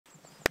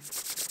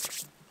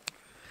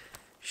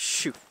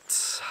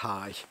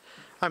Hi,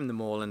 I'm the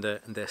Moorlander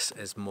and this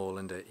is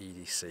Moorlander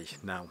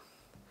EDC. Now,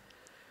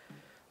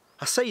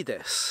 I say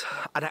this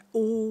and I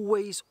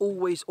always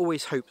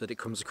hope that it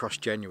comes across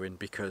genuine,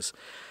 because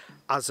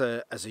as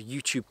a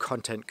YouTube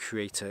content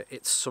creator,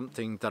 it's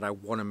something that I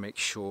want to make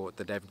sure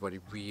that everybody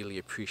really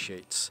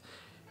appreciates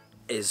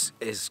is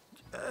as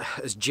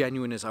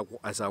genuine as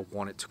I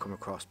want it to come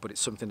across, but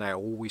it's something that I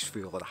always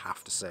feel that I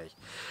have to say.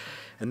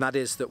 And that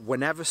is that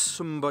whenever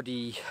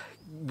somebody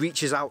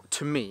reaches out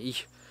to me,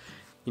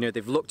 you know,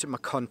 they've looked at my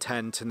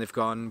content and they've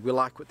gone, we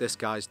like what this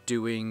guy's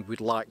doing, we'd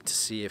like to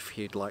see if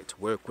he'd like to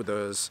work with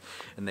us,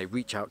 and they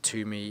reach out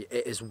to me,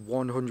 it is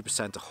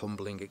 100% a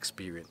humbling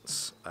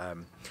experience.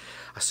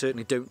 I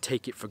certainly don't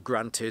take it for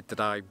granted that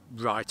I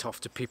write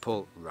off to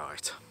people,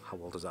 right, how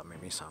old does that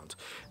make me sound?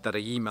 That I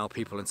email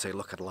people and say,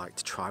 look, I'd like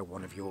to try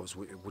one of yours,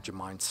 would you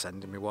mind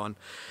sending me one?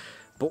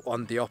 But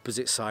on the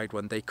opposite side,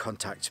 when they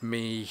contact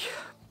me,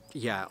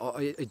 yeah,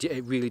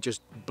 it really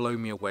just blows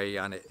me away,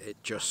 and it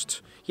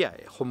just, yeah,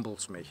 it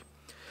humbles me.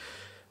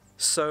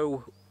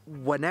 So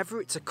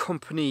whenever it's a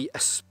company,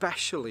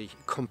 especially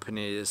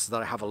companies that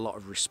I have a lot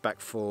of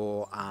respect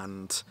for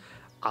and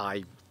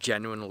I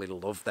genuinely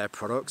love their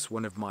products,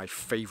 one of my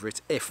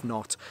favourite, if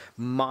not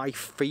my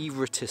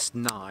favouriteest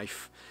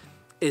knife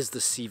is the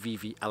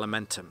Civivi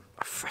Elementum.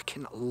 I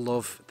freaking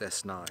love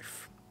this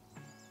knife.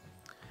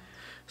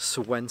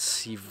 So when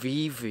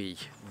Civivi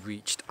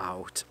reached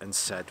out and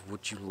said,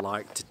 would you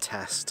like to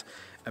test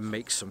and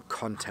make some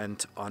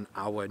content on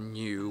our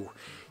new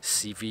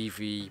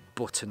Civivi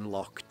Button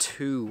Lock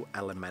 2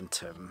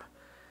 Elementum,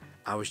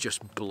 I was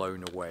just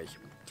blown away.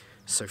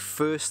 So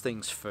first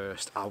things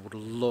first, I would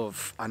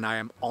love, and I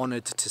am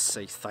honoured to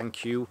say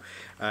thank you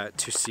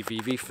to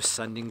Civivi for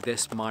sending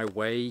this my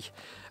way.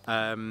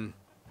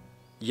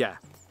 Yeah,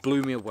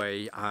 blew me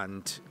away,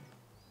 and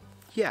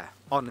yeah,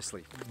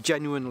 honestly,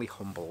 genuinely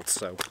humbled.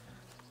 So,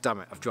 damn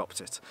it, I've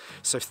dropped it.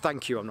 So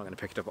thank you. I'm not going to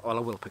pick it up. Well,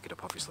 I will pick it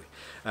up, obviously.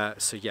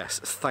 So yes,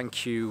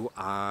 thank you,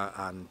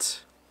 and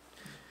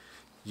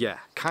yeah,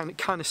 kind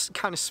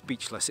of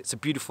speechless. It's a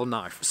beautiful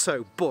knife.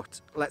 So, but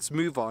let's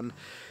move on,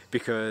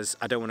 because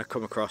I don't want to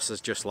come across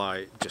as just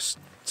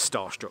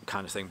starstruck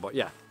kind of thing. But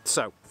yeah,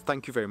 so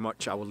thank you very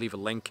much. I will leave a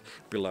link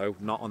below,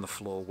 not on the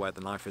floor where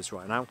the knife is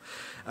right now,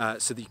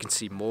 so that you can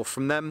see more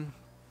from them.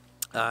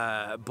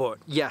 But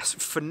yes,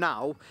 for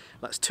now,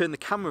 let's turn the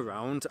camera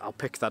around, I'll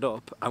pick that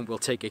up, and we'll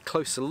take a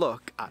closer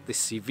look at the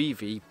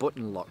Civivi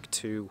Button Lock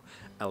 2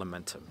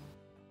 Elementum.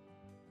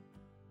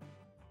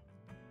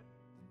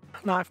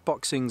 Knife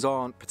boxings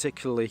aren't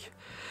particularly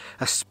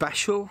a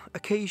special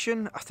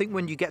occasion. I think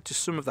when you get to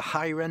some of the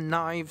higher end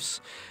knives,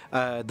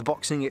 the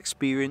boxing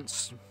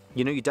experience,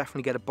 you know, you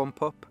definitely get a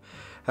bump up.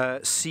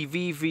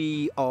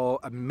 Civivi are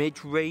a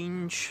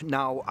mid-range.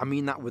 Now, I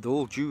mean that with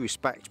all due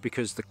respect,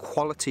 because the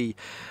quality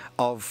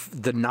of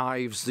the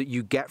knives that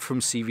you get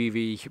from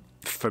Civivi,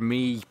 for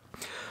me,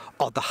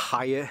 are the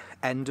higher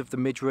end of the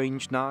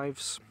mid-range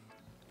knives.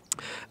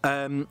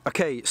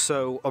 Okay,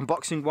 so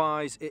unboxing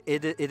wise,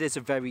 it is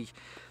a very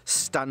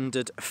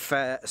standard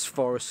fare as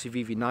far as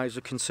Civivi knives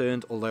are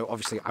concerned, although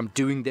obviously I'm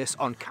doing this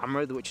on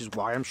camera, which is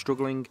why I'm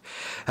struggling.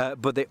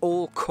 But they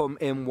all come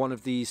in one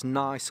of these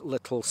nice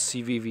little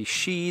Civivi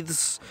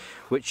sheaths,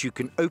 which you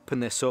can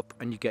open this up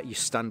and you get your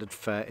standard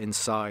fare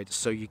inside.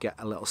 So you get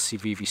a little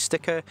Civivi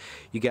sticker,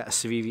 you get a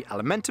Civivi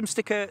Elementum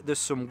sticker, there's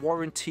some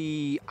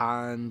warranty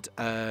and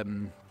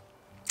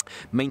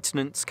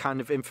maintenance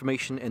kind of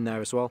information in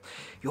there as well.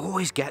 You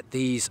always get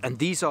these, and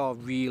these are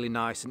really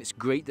nice, and it's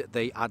great that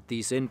they add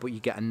these in, but you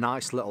get a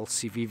nice little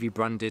Civivi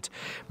branded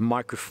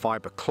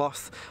microfiber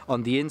cloth.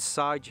 On the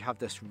inside you have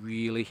this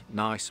really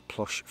nice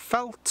plush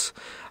felt,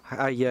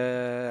 and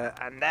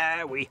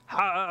there we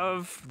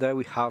have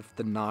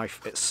the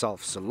knife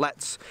itself. So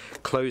let's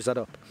close that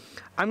up.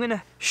 I'm going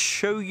to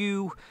show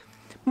you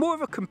more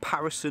of a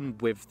comparison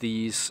with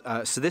these.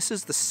 So this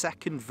is the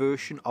second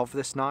version of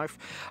this knife.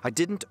 I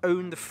didn't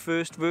own the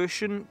first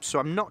version, so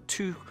I'm not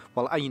too,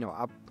 well,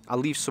 I'll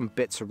leave some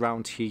bits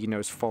around here, you know,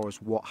 as far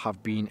as what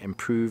have been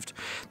improved.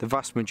 The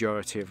vast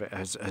majority of it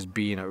has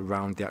been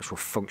around the actual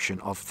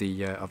function of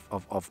the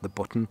of the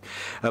button.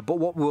 But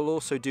what we'll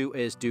also do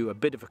is do a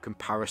bit of a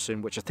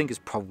comparison, which I think is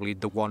probably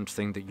the one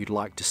thing that you'd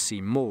like to see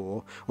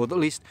more, or at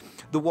least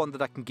the one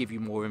that I can give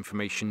you more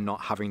information,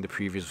 not having the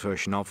previous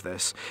version of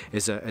this,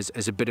 is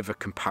a bit of a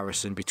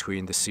comparison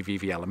between the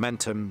Civivi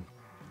Elementum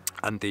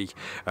and the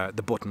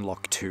Button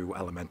Lock 2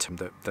 Elementum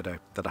that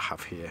I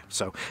have here.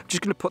 So I'm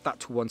just going to put that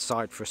to one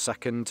side for a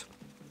second.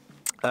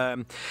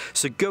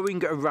 So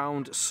going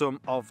around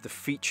some of the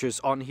features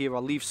on here,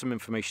 I'll leave some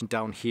information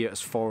down here as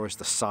far as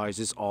the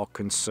sizes are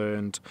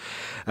concerned.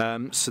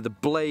 So the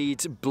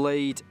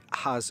blade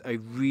has a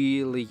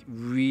really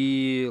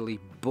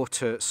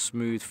butter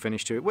smooth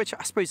finish to it, which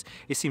I suppose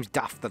it seems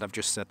daft that I've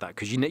just said that,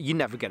 because you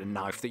never get a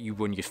knife that you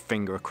run your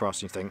finger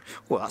across and you think,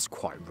 well, that's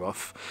quite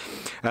rough.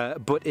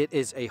 But it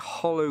is a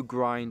hollow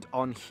grind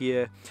on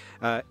here.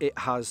 It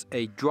has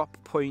a drop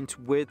point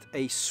with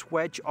a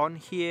swedge on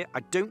here.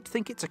 I don't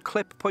think it's a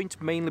clip tip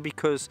point, mainly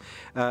because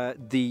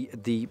the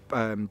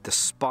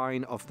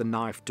spine of the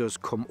knife does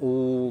come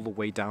all the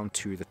way down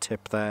to the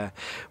tip there,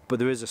 but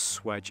there is a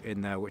swedge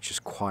in there which is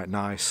quite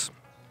nice.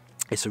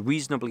 It's a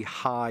reasonably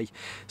high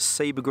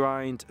saber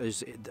grind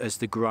as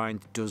the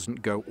grind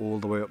doesn't go all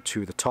the way up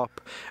to the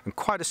top, and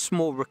quite a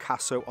small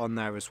ricasso on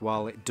there as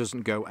well. It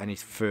doesn't go any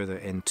further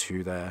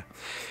into there.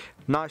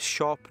 Nice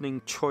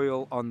sharpening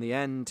choil on the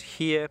end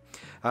here.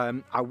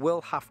 I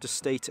will have to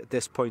state at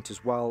this point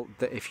as well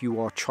that if you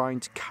are trying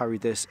to carry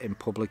this in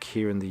public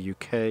here in the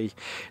UK,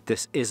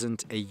 this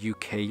isn't a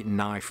UK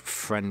knife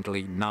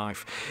friendly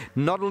knife.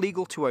 Not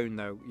illegal to own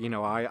though. You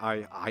know,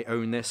 I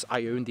own this.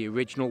 I own the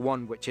original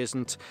one, which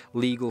isn't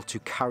legal to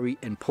carry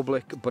in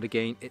public, but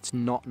again, it's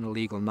not an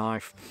illegal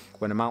knife.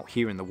 When I'm out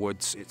here in the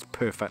woods, it's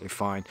perfectly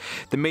fine.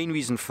 The main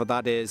reason for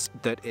that is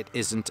that it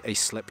isn't a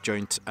slip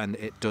joint and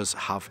it does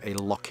have a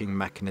locking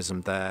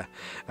mechanism there,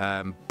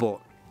 but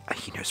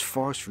you know, as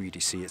far as you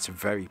see, it's a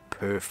very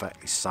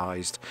perfectly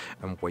sized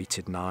and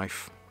weighted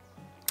knife.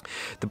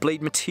 The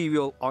blade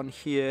material on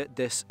here,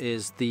 this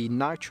is the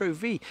Nitro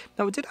V.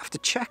 Now I did have to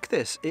check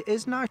this. It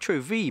is Nitro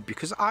V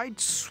because I'd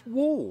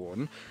swore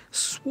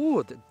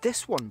that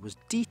this one was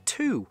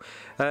D2.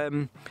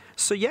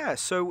 So yeah,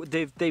 so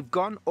they've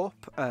gone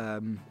up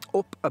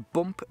a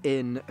bump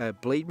in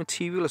blade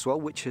material as well,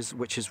 which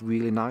is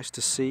really nice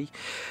to see.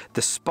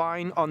 The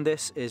spine on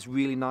this is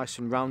really nice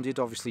and rounded.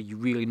 Obviously, you're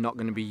really not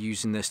going to be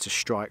using this to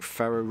strike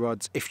ferro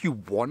rods. If you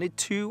wanted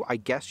to, I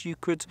guess you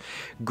could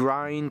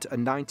grind a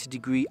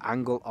 90-degree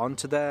angle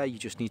onto there. You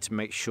just need to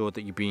make sure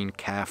that you're being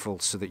careful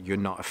so that you're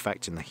not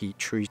affecting the heat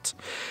treat.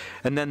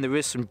 And then there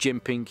is some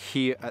jimping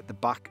here at the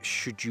back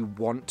should you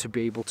want to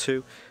be able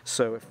to.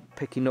 So if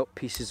picking up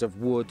pieces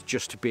of wood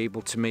just to be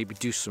able to maybe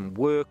do some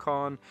work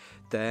on,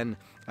 then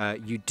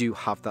you do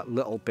have that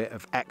little bit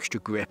of extra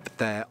grip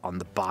there on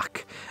the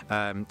back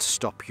to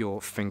stop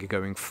your finger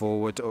going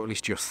forward, or at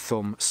least your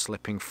thumb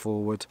slipping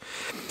forward.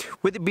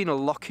 With it being a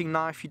locking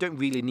knife, you don't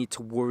really need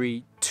to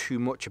worry too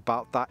much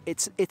about that.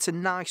 It's a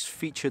nice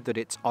feature that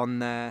it's on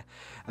there,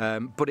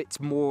 but it's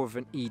more of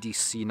an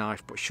EDC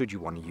knife. But should you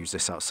want to use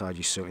this outside,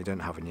 you certainly don't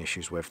have any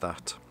issues with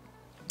that.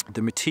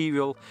 The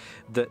material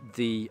that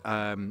the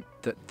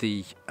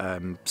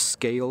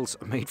scales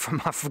are made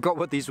from, I forgot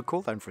what these were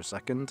called then for a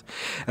second.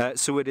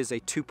 So it is a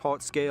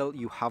two-part scale.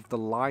 You have the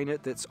liner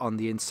that's on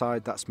the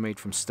inside, that's made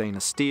from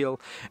stainless steel,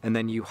 and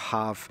then you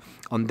have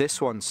on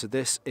this one, so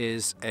this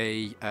is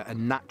a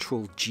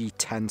natural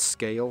G10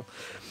 scale.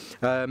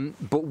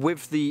 But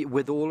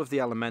with all of the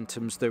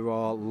Elementums, there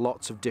are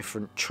lots of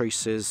different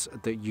choices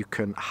that you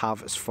can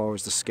have as far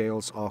as the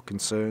scales are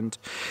concerned.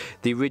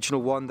 The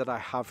original one that I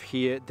have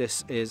here,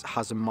 this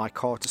has a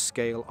micarta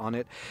scale on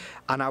it,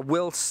 and I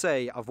will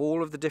say, of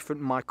all of the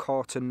different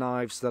micarta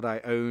knives that I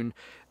own,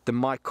 the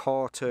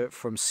micarta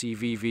from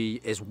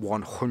Civivi is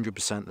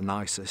 100% the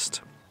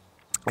nicest.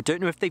 I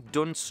don't know if they've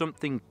done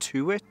something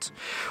to it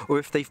or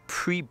if they've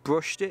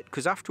pre-brushed it,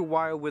 because after a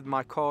while with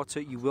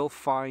micarta you will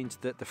find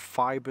that the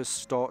fibers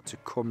start to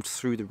come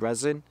through the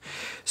resin,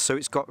 so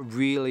it's got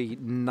really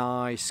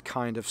nice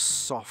kind of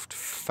soft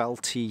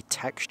felty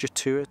texture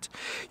to it.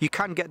 You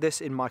can get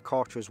this in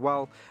micarta as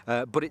well,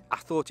 but I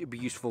thought it'd be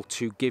useful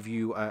to give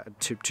you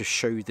to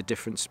show you the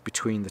difference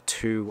between the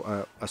two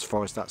as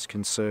far as that's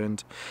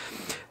concerned.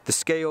 The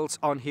scales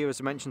on here,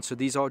 as I mentioned, so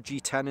these are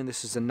G10 and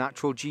this is a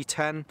natural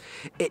G10.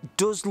 It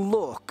does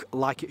look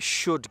like it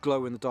should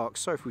glow in the dark.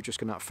 Sorry if we're just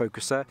going to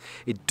focus there.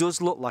 It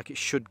does look like it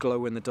should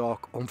glow in the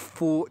dark.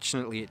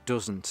 Unfortunately, it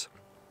doesn't.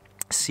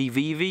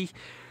 Civivi,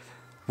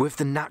 with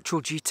the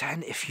natural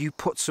G10, if you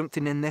put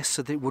something in this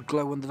so that it would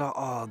glow in the dark,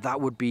 oh,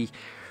 that would be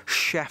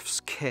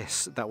chef's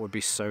kiss. That would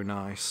be so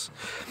nice.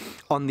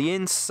 On the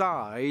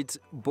inside,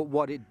 but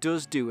what it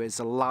does do is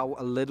allow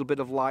a little bit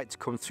of light to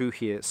come through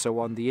here. So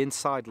on the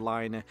inside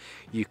liner,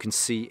 you can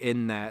see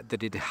in there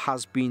that it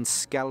has been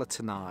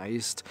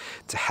skeletonized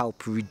to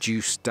help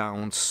reduce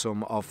down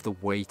some of the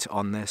weight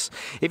on this.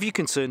 If you're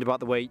concerned about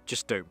the weight,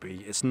 just don't be.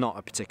 It's not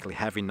a particularly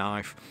heavy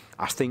knife.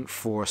 I think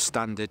for a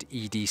standard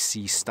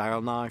EDC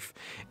style knife,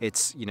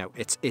 it's, you know,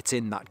 it's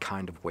in that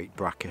kind of weight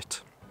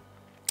bracket.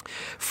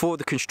 For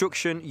the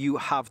construction, you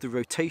have the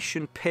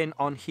rotation pin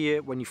on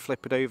here. When you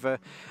flip it over,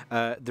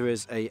 there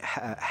is a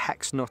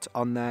hex nut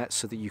on there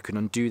so that you can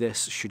undo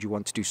this should you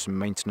want to do some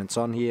maintenance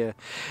on here.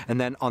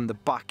 And then on the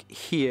back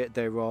here,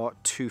 there are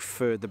two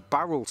further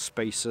barrel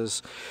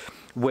spacers,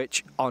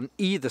 which on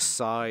either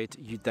side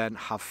you then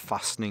have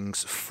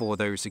fastenings for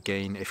those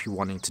again if you're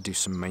wanting to do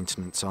some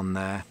maintenance on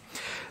there.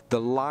 The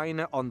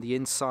liner on the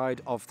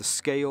inside of the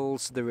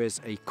scales, there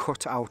is a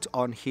cutout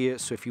on here,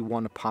 so if you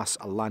want to pass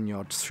a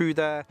lanyard through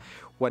there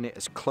when it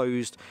is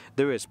closed,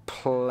 there is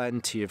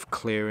plenty of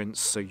clearance,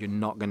 so you're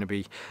not going to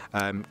be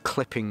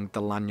clipping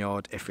the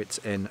lanyard if it's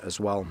in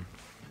as well.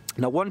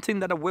 Now, one thing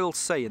that I will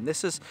say, and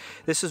this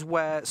is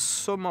where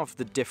some of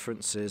the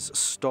differences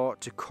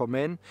start to come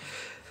in.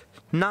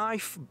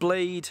 Knife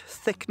blade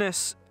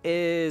thickness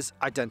is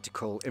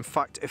identical. In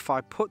fact, if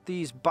I put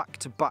these back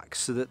to back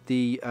so that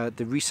the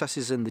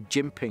recesses and the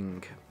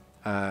jimping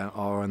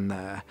are on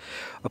there.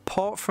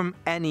 Apart from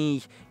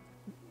any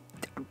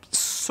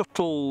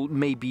subtle,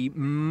 maybe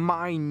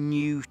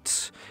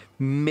minute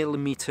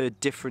millimeter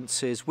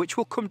differences, which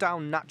will come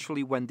down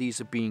naturally when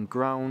these are being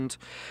ground.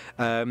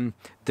 The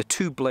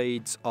two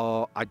blades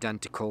are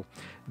identical.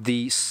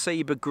 The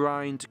saber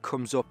grind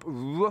comes up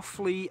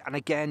roughly, and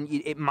again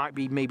it might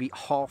be maybe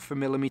half a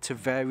millimeter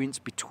variance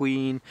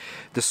between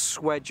the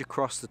swedge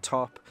across the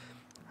top.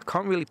 I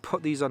can't really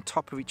put these on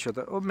top of each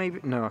other, or maybe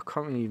no, I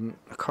can't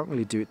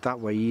really do it that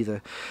way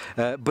either.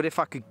 But if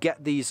I could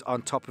get these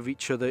on top of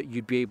each other,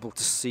 you'd be able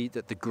to see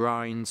that the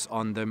grinds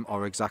on them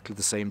are exactly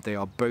the same. They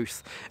are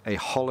both a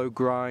hollow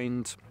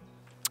grind.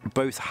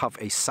 Both have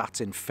a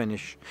satin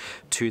finish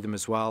to them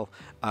as well,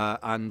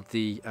 and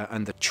the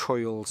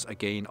choils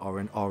again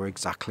are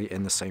exactly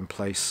in the same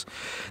place.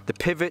 The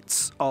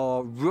pivots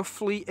are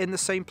roughly in the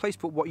same place,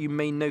 but what you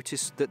may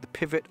notice that the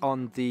pivot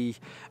on the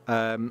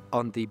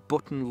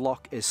button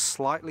lock is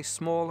slightly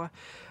smaller.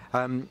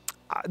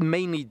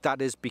 Mainly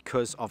that is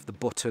because of the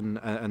button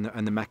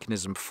and the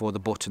mechanism for the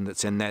button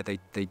that's in there. They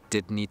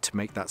did need to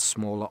make that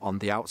smaller on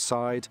the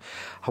outside.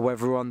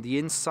 However, on the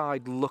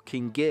inside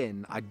looking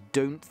in, I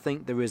don't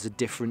think there is a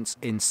difference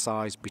in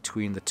size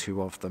between the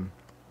two of them.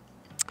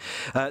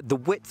 The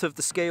width of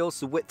the scales,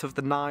 the width of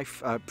the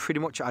knife, pretty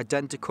much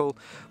identical,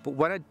 but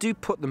when I do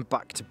put them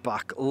back to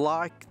back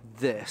like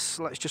this,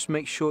 let's just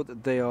make sure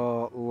that they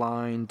are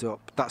lined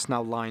up. That's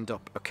now lined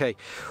up. Okay,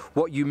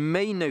 what you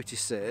may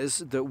notice is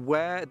that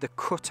where the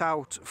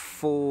cutout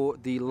for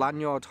the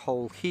lanyard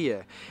hole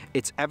here,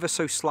 it's ever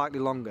so slightly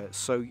longer,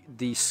 so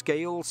the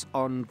scales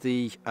on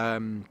the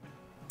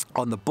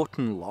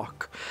button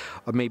lock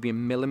are maybe a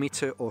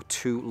millimeter or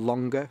two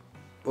longer,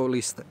 or at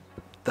least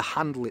the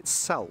handle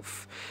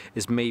itself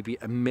is maybe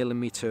a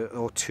millimeter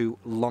or two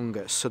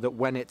longer, so that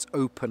when it's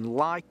open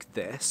like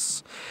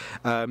this,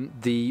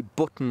 the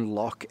button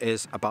lock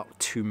is about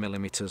 2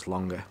 millimeters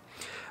longer.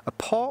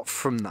 Apart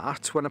from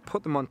that, when I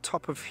put them on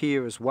top of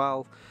here as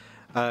well,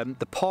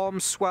 the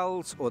palm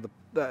swells or the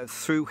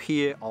through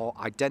here are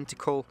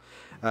identical.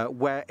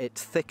 Where it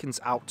thickens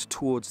out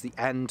towards the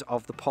end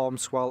of the palm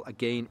swell,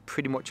 again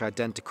pretty much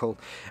identical,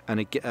 and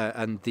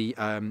the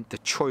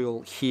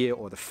choil here,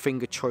 or the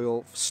finger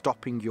choil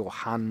stopping your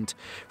hand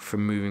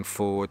from moving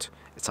forward,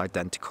 it's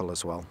identical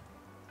as well.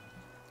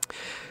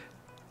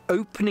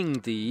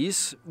 Opening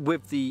these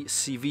with the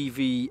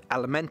Civivi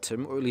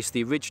Elementum, or at least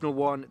the original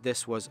one,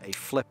 this was a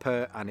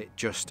flipper, and it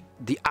just,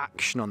 the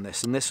action on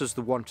this, and this was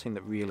the one thing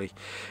that really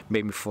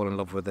made me fall in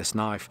love with this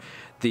knife,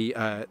 the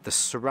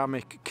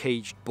ceramic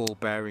caged ball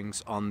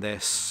bearings on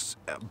this,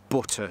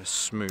 butter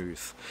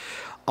smooth.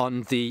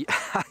 On the,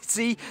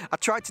 see, I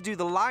tried to do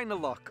the liner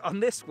lock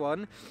on this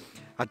one.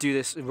 I do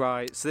this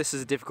right, so this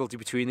is a difficulty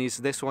between these.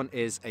 This one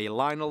is a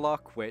liner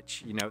lock,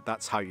 which, you know,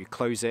 that's how you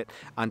close it,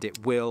 and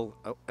it will,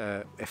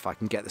 if I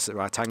can get this at the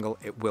right angle,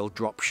 it will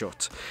drop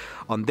shut.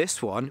 On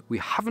this one, we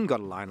haven't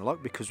got a liner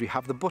lock because we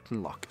have the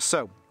button lock.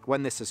 So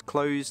when this is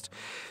closed,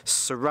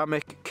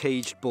 ceramic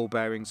caged ball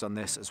bearings on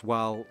this as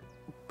well.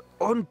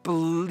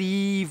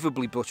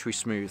 Unbelievably buttery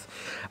smooth.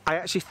 I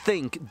actually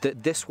think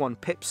that this one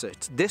pips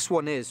it. This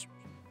one is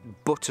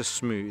butter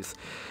smooth.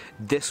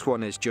 This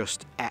one is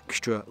just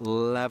extra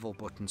level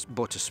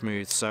butter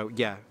smooth. So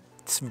yeah,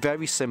 it's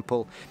very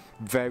simple,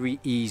 very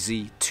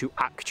easy to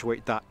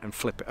actuate that and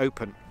flip it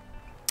open.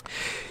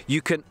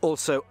 You can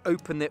also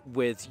open it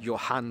with your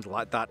hand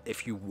like that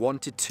if you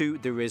wanted to.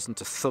 There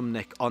isn't a thumb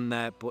nick on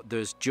there, but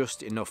there's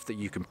just enough that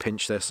you can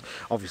pinch this.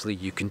 Obviously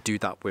you can do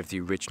that with the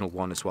original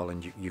one as well,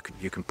 and you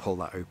can pull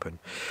that open.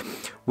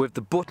 With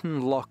the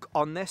button lock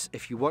on this,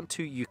 if you want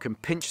to, you can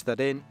pinch that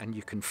in and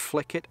you can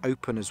flick it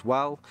open as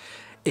well.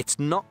 It's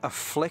not a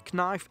flick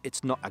knife,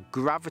 it's not a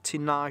gravity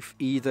knife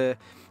either,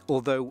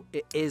 although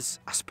it is,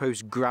 I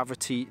suppose,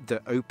 gravity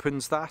that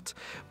opens that.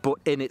 But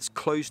in its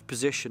closed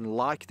position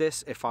like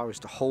this, if I was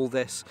to hold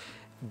this,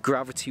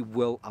 gravity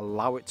will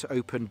allow it to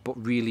open, but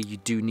really you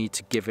do need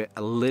to give it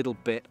a little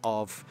bit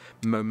of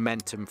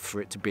momentum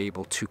for it to be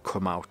able to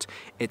come out.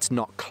 It's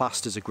not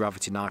classed as a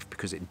gravity knife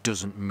because it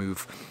doesn't move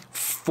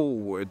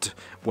forward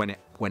when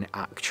it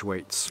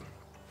actuates.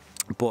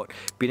 But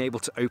being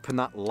able to open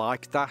that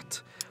like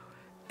that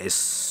is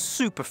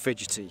super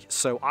fidgety.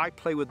 So I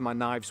play with my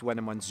knives when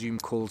I'm on Zoom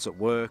calls at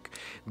work.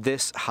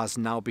 This has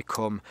now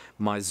become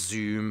my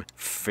Zoom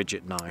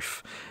fidget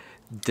knife.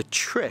 The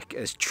trick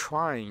is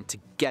trying to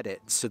get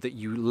it so that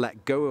you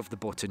let go of the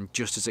button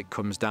just as it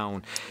comes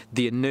down.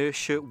 The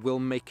inertia will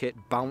make it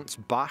bounce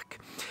back.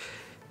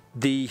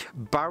 The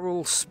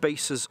barrel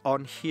spacers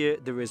on here,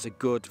 there is a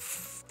good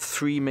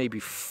 3, maybe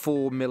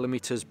 4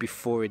 millimeters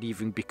before it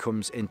even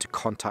becomes into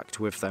contact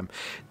with them.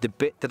 The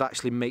bit that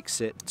actually makes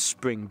it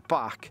spring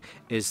back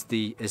is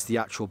the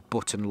actual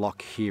button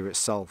lock here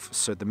itself.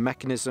 So the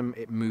mechanism,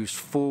 it moves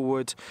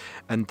forward,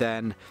 and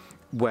then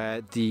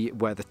where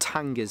the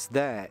tang is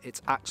there,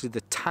 it's actually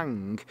the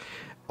tang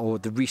or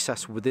the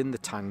recess within the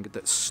tang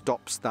that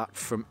stops that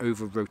from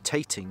over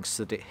rotating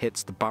so that it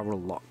hits the barrel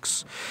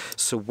locks.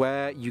 So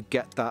where you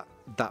get that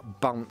that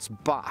bounce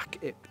back,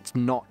 it's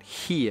not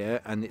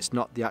here, and it's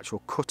not the actual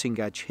cutting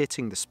edge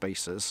hitting the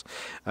spacers.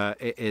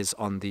 It is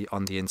on the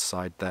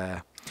inside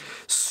there.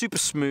 Super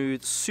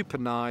smooth, super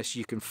nice.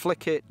 You can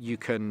flick it. You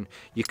can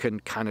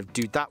kind of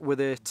do that with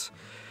it.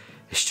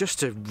 It's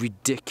just a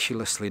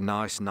ridiculously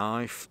nice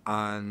knife,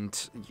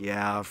 and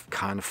yeah, I've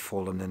kind of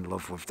fallen in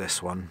love with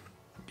this one.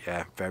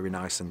 Yeah, very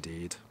nice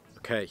indeed.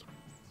 Okay,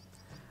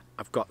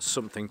 I've got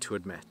something to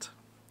admit.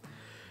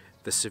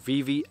 The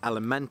Civivi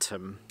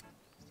Elementum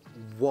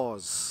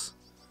was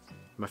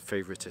my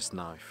favouriteest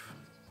knife.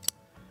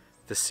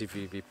 The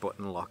Civivi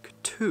Button Lock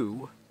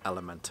 2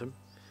 Elementum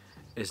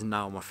is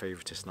now my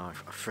favouriteest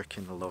knife. I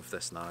freaking love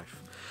this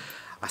knife.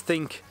 I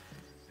think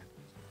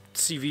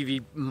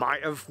Civivi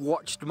might have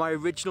watched my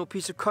original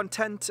piece of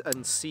content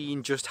and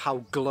seen just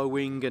how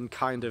glowing and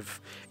kind of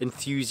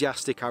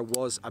enthusiastic I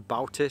was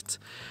about it.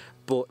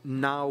 But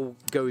now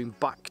going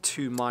back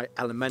to my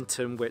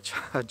Elementum, which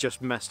I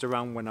just messed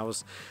around when I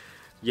was,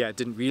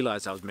 didn't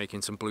realise I was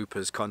making some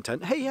bloopers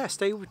content. Hey, yeah,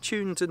 stay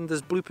tuned and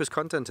there's bloopers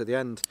content at the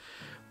end.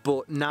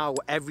 But now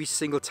every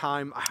single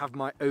time I have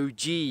my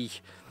OG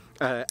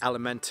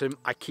Elementum,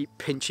 I keep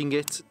pinching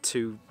it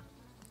to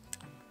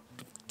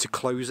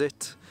close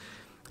it.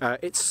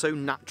 It's so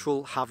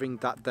natural having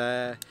that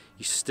there.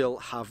 You still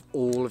have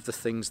all of the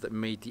things that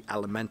made the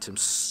Elementum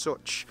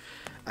such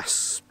a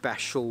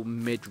special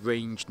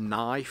mid-range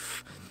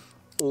knife.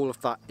 All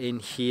of that in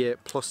here,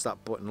 plus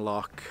that button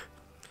lock.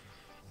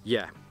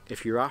 Yeah,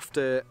 if you're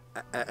after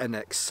an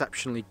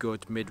exceptionally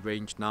good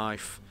mid-range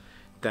knife,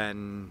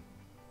 then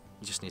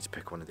you just need to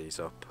pick one of these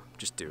up.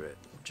 Just do it.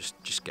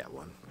 Just get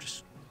one.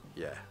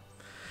 Yeah.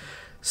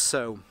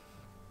 So,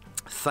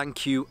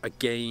 thank you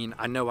again.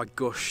 I know I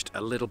gushed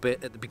a little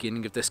bit at the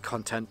beginning of this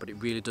content, but it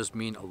really does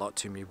mean a lot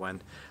to me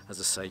when, as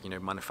I say, you know,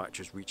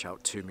 manufacturers reach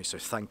out to me. So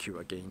thank you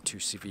again to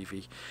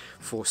Civivi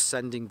for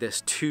sending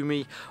this to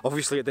me.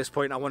 Obviously at this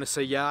point I want to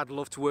say, yeah, I'd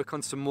love to work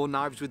on some more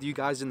knives with you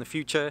guys in the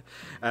future.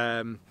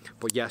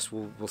 But yes,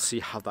 we'll see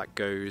how that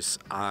goes.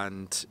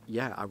 And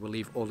yeah, I will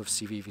leave all of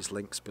Civivi's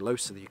links below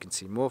so that you can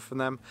see more from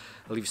them.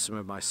 I'll leave some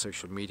of my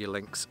social media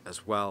links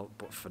as well.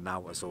 But for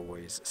now, as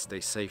always, stay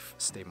safe,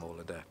 stay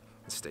Molander,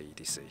 and stay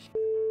EDC.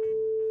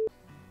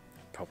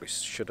 Probably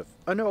should have.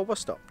 Oh no, I was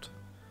stopped.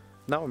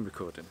 Now I'm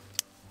recording.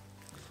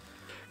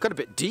 Got a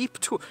bit deep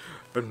to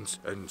and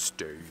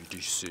stay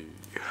EDC.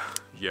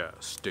 Yeah,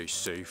 stay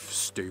safe,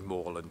 stay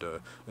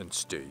Molander, and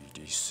stay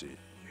EDC.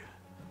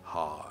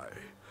 Hi,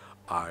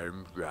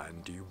 I'm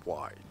Randy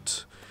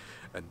White,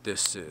 and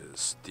this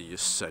is the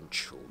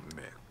Essential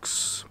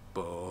Mix.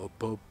 Ba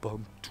ba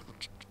bum do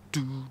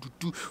do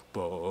do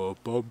ba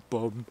bum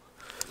bum.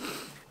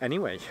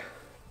 Anyway.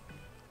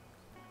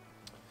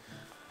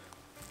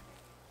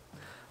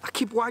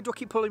 Why do I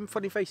keep pulling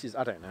funny faces?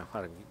 I don't know.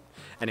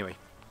 Anyway.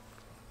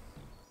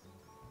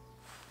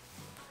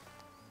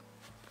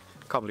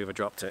 Can't believe I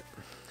dropped it.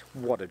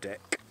 What a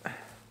dick.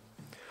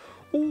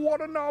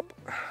 What a knob.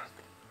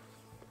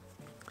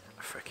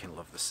 I freaking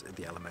love this,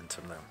 the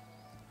Elementum though.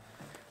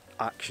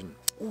 Action.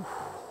 Ooh.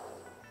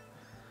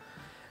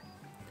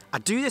 I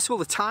do this all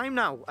the time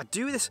now. I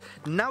do this,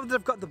 now that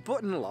I've got the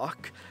button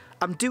lock,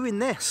 I'm doing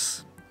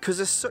this. Because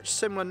there's such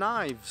similar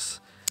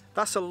knives.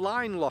 That's a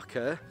line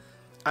locker.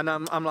 And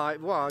I'm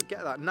like, well, I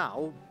get that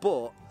now,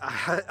 but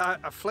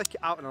I flick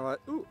it out and I'm like,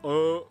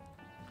 ooh,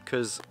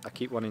 because I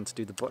keep wanting to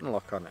do the button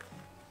lock on it.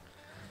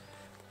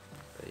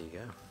 There you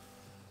go.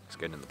 It's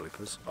going in the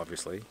bloopers,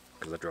 obviously,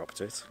 because I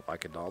dropped it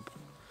like a knob.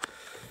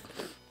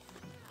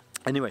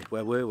 Anyway,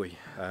 where were we?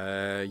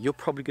 You're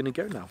probably going to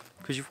go now,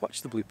 because you've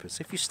watched the bloopers.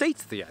 If you stay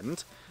to the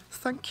end,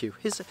 thank you.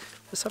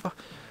 Let's have a...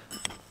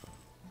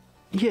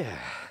 Yeah,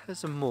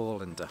 there's a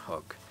Molander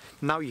hug.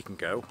 Now you can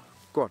go.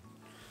 Go on.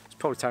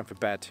 Probably time for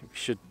bed. You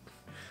should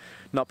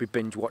not be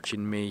binge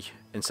watching me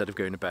instead of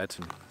going to bed,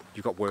 and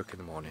you've got work in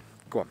the morning.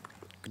 Go on.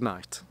 Good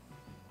night.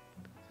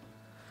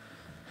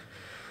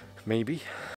 Maybe.